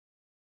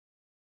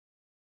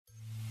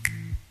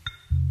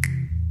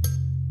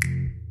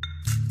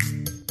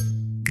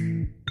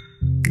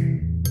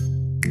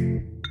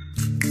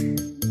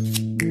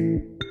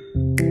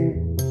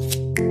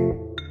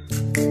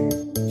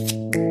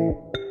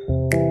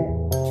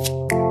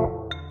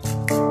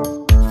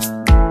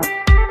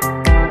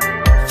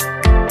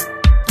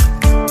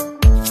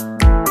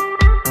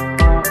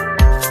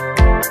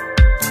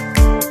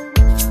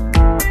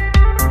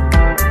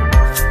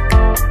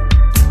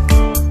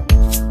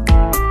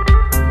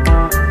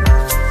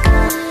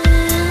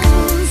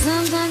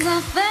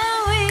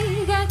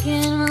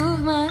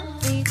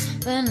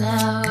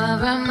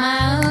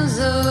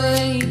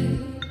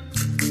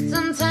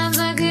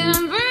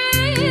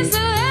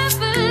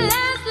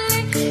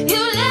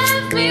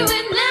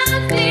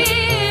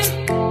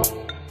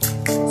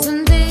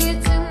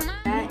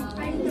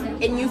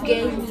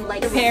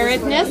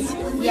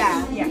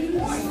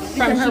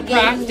From her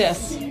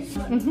practice.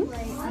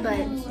 But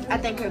I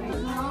think her.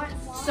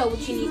 So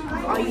what you need?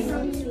 Are you?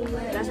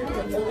 That's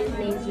the only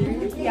things you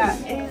need. Yeah.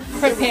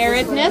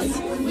 Preparedness.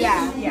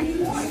 Yeah.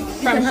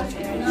 From her.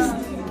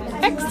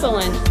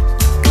 Excellent.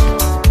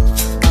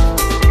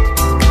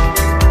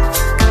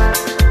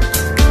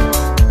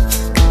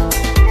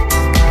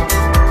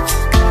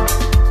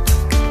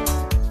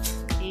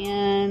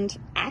 And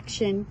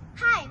action.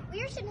 Hi,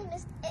 we are sitting in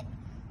this.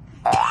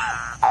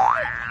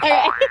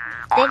 Okay.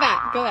 Go back.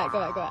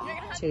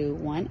 2,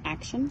 1,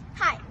 action.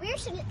 Hi, we are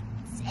sitting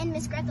in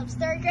Miss Grethel's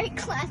 3rd grade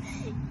class.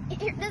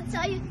 Here to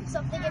tell you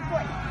something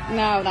important.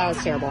 No, that was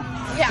terrible.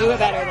 Yeah. Do it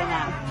better than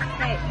that.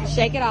 Hey,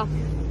 shake it off.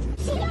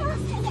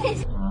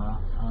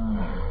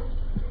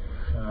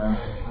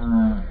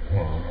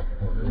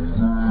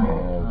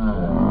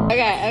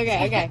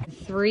 Okay.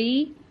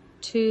 3,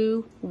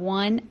 2,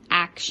 1,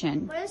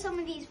 action. What are some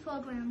of these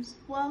programs?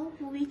 Well,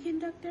 when we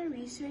conduct our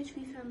research,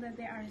 we found that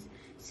there are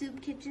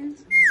soup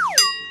kitchens.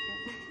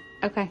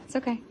 Okay, it's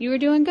okay. You were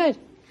doing good.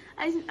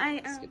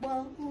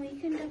 Well, when we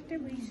conduct our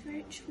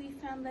research, we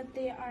found that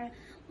there are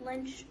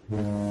lunch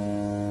buses.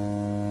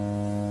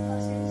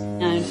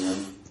 No.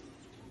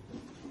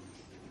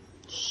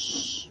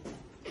 Shh.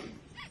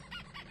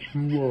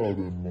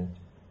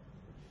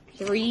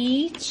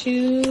 3,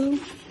 2,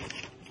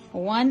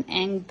 1,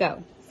 and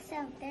go.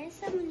 So there's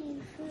so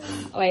many food.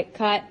 Wait,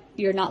 cut.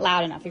 You're not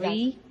loud enough.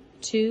 3,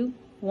 2,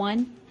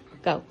 1,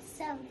 go.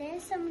 So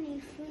there's so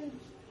many food.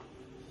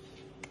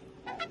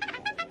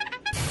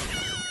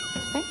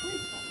 Okay.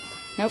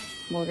 Nope.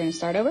 We're going to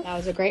start over. That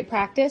was a great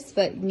practice,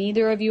 but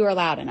neither of you are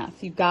loud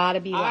enough. You've got to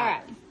be loud. All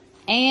right.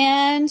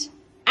 And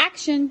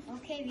action.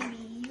 Okay,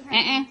 VB. You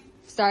heard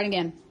Start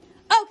again.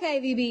 Okay,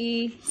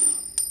 VB.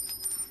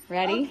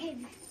 Ready? Okay.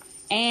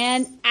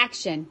 And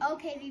action.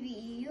 Okay,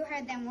 VB. You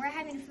heard them. We're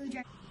having a food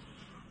drive.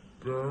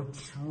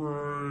 That's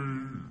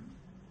right.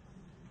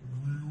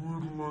 We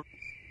would like...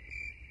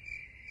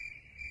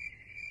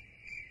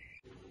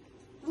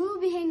 We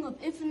will be hanging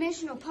up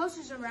informational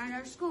posters around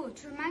our school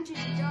to remind you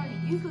to join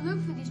it. You can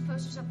look for these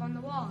posters up on the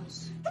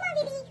walls. Come on,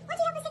 VB. Why don't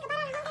you help us think about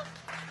our homework?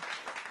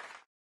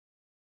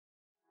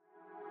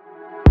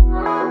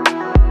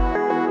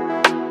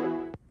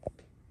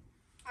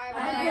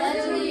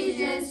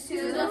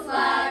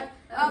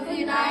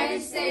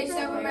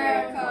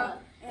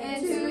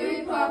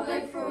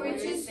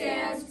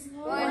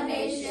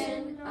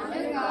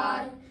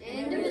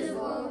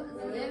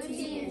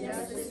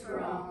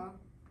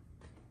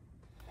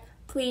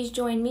 Please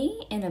join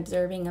me in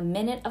observing a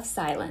minute of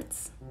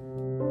silence.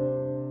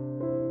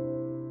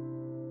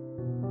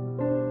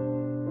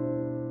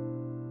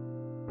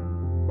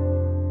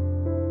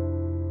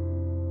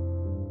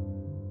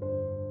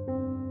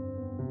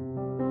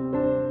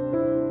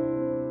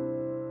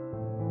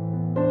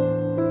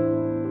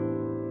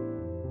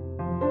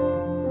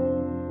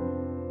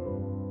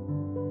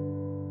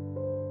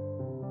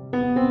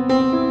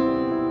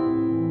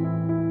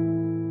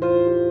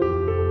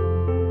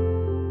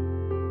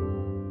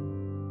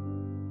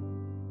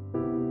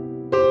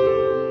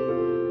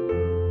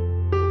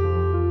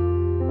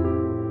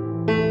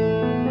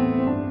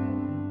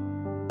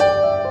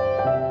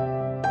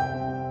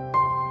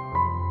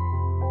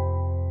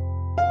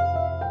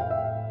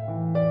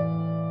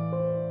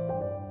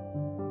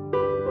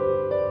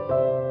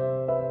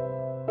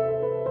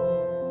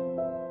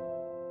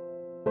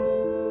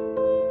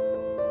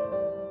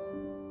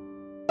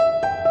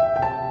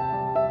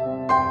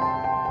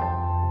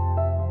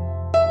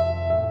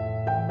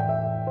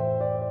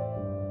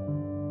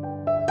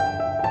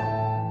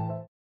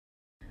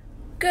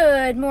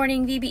 Good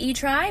morning, VBE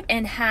Tribe,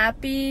 and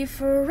happy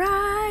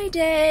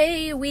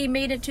Friday! We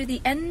made it to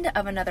the end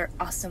of another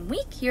awesome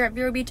week here at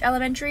Vero Beach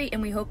Elementary,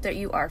 and we hope that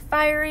you are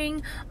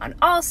firing on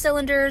all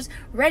cylinders,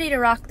 ready to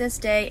rock this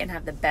day and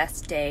have the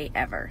best day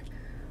ever.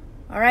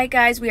 Alright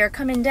guys, we are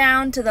coming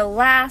down to the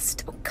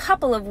last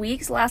couple of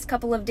weeks, last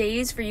couple of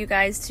days for you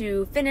guys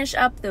to finish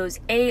up those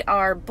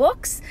AR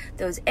books,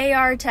 those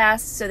AR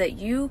tests, so that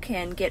you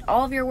can get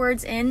all of your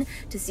words in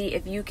to see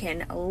if you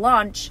can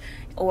launch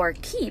or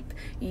keep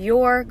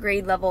your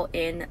grade level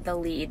in the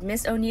lead.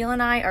 Miss O'Neill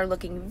and I are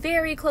looking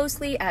very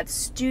closely at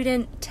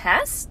student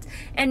tests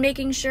and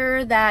making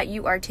sure that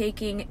you are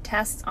taking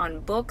tests on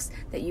books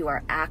that you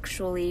are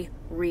actually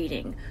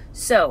reading.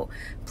 So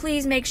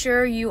please make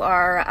sure you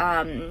are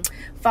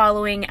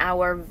following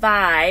our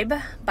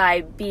vibe by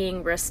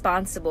being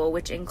responsible,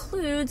 which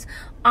includes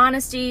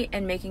honesty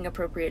and making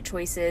appropriate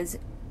choices,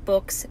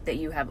 books that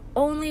you have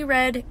only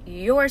read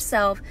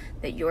yourself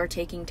that you're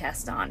taking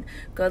tests on.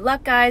 Good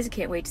luck, guys.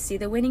 Can't wait to see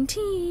the winning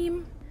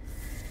team.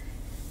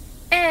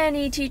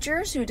 Any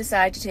teachers who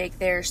decide to take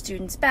their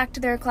students back to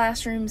their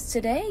classrooms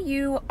today,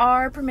 you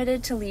are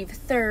permitted to leave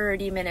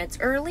 30 minutes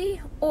early,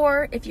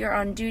 or if you're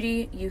on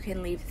duty, you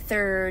can leave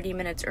 30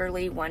 minutes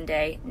early one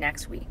day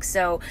next week.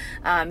 So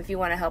if you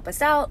want to help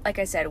us out, like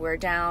I said, we're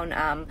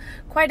down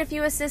quite a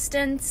few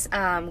assistants,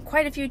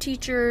 quite a few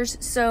teachers,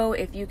 so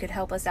if you could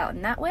help us out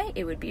in that way,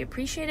 it would be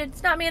appreciated.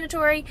 It's not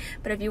mandatory,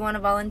 but if you want to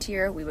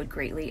volunteer, we would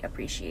greatly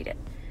appreciate it.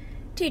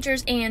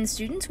 Teachers and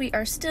students, we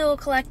are still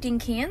collecting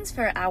cans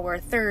for our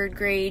 3rd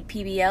grade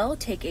PBL,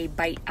 Take a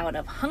Bite Out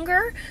of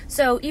Hunger.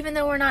 So even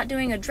though we're not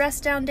doing a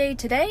dress down day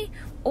today,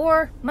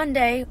 or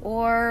Monday,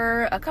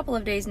 or a couple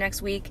of days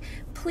next week,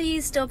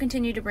 please still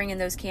continue to bring in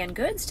those canned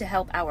goods to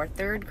help our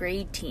 3rd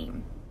grade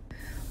team.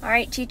 All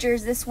right,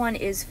 teachers, this one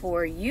is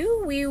for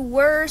you. We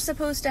were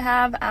supposed to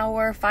have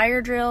our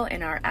fire drill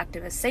and our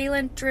active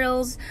assailant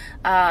drills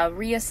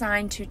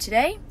reassigned to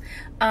today.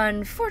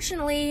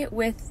 Unfortunately,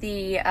 with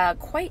the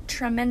quite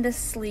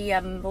tremendously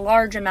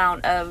large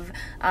amount of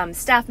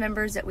staff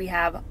members that we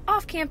have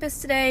off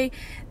campus today,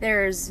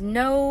 there's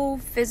no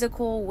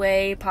physical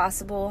way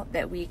possible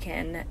that we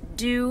can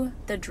do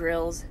the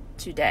drills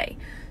today.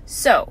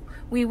 So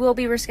we will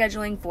be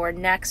rescheduling for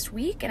next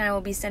week, and I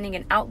will be sending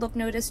an Outlook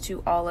notice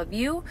to all of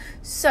you.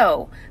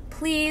 So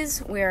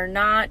please, we're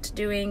not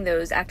doing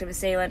those active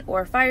assailant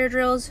or fire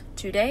drills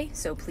today,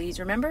 so please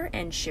remember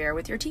and share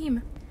with your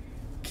team.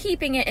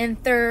 Keeping it in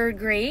 3rd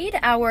grade,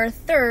 our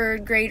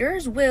 3rd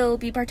graders will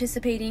be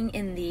participating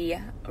in the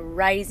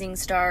Rising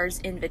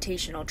Stars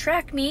Invitational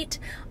Track Meet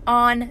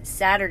on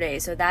Saturday.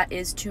 So that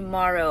is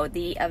tomorrow.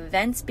 The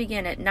events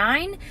begin at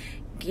 9.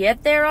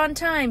 Get there on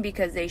time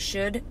because they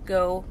should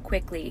go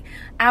quickly.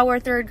 Our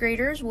 3rd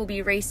graders will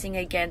be racing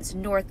against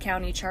North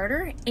County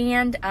Charter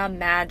and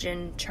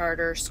Imagine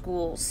Charter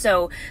Schools.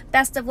 So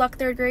best of luck,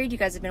 3rd grade. You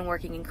guys have been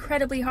working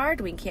incredibly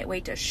hard. We can't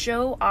wait to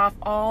show off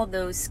all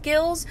those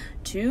skills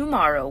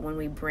tomorrow when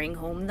we bring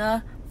home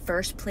the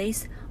 1st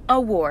place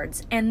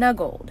awards and the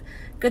gold.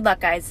 Good luck,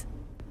 guys.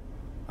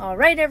 All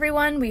right,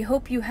 everyone, we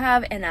hope you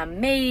have an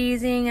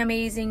amazing,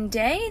 amazing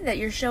day, that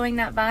you're showing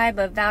that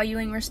vibe of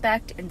valuing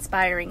respect,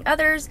 inspiring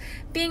others,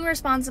 being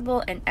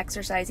responsible, and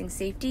exercising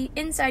safety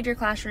inside your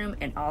classroom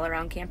and all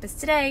around campus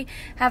today.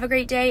 Have a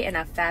great day and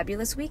a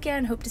fabulous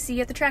weekend. Hope to see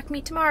you at the track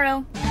meet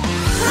tomorrow.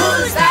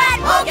 Who's that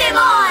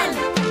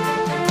Pokemon?